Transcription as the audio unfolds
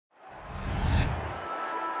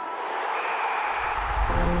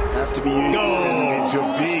have to be used in the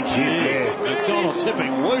midfield. Big hit there.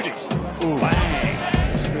 McDonald-Tipungwuti. Bang.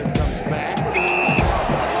 Smith comes back.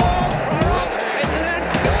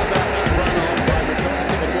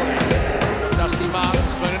 Dusty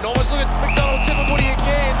Martin's been enormous. Look at McDonald-Tipungwuti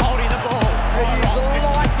again. Holding the ball. He is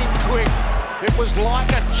lightning quick. It was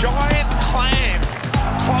like a giant clam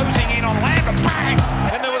closing in on Lambert. Bang!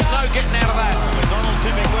 And there was no getting out of that.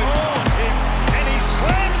 McDonald-Tipungwuti. And he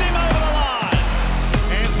slams him over the line.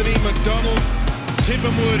 Anthony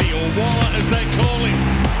McDonald-Tipungwuti, or Waller as they call him.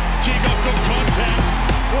 Gee, got good contact.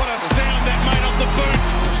 What a sound that made off the boot.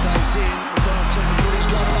 Stays in. McDonald-Tipungwuti's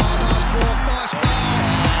got it. Oh, nice block. Nice goal.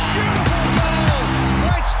 Beautiful goal.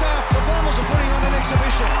 Great stuff. The Bombers are putting on an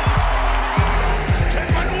exhibition.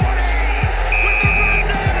 Tipungwuti with the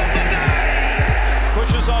rundown of the day.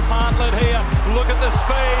 Pushes off Hartlett here. Look at the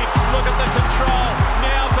speed. Look at the control.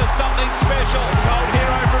 Now for something special. The cold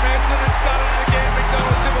hero from Essendon started it again.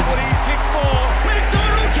 McDonald-Tipungwuti, he's kicked 4.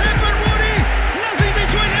 McDonald-Tipungwuti, nothing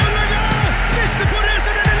between him and the goal. This to put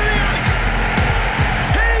Essendon into the 8.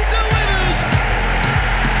 He delivers.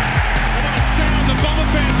 What a sound the Bomber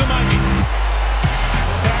fans are making.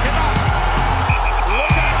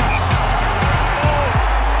 Look out.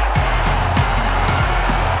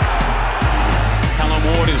 Callum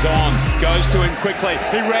Ward is on. Goes to him quickly.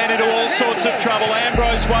 He ran into all sorts of trouble.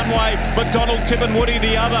 Ambrose one way, McDonald-Tipungwuti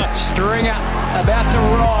the other. Stringer about to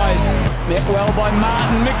rise. Met well by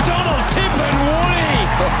Martin. McDonald-Tipungwuti.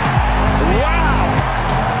 Wow.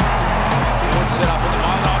 Ward set up in the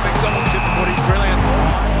line. Oh, McDonald-Tipungwuti, brilliant.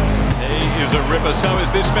 He is a ripper. So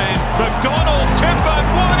is this man,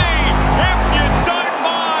 McDonald-Tipungwuti. If you don't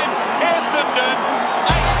mind, Essendon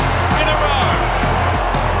 8 in a row.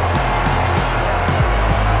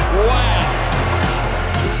 Wow.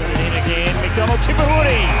 Set it in again.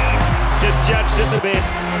 McDonald-Tipungwuti just judged it the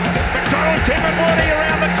best. McDonald-Tipungwuti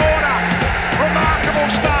around the corner. Remarkable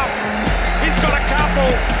stuff. He's got a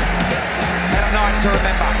couple. And a night to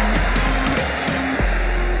remember.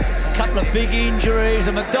 A couple of big injuries,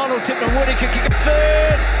 and McDonald-Tipungwuti can kick a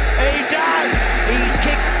third. He does. He's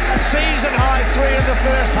kicked a season-high 3 in the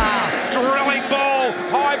first half. Drilling ball.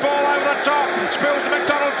 High ball over the top. Spills to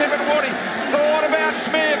McDonald-Tipungwuti. Thought about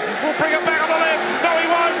Smith. Will bring it back on the left. No, he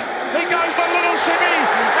won't. He goes the little shimmy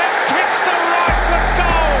and kicks the right foot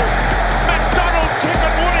goal.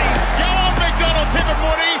 McDonald-Tipungwuti. Go on,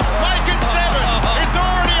 McDonald-Tipungwuti. Make it 7. It's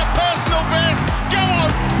already a personal best. Go on.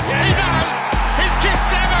 Yeah. He does. He's kicked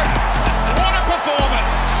 7. What a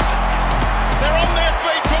performance. They're on their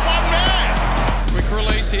feet for one man. Quick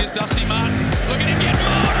release. Here's Dusty Martin. Look at him get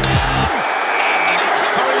locked down.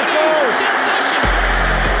 Anthony-Tipungwuti. Sensation.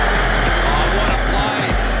 Oh, what a play.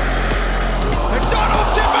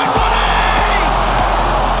 McDonald-Tipungwuti.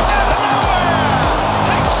 Out of nowhere.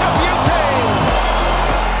 Takes a beauty.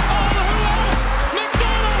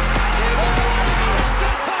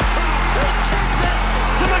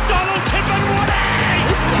 McDonald-Tipungwuti.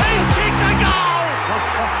 He's kicked the goal.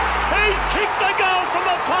 He's kicked the goal from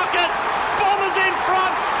the pocket. Bombers in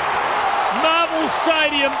front. Marvel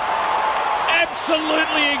Stadium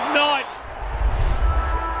absolutely ignites.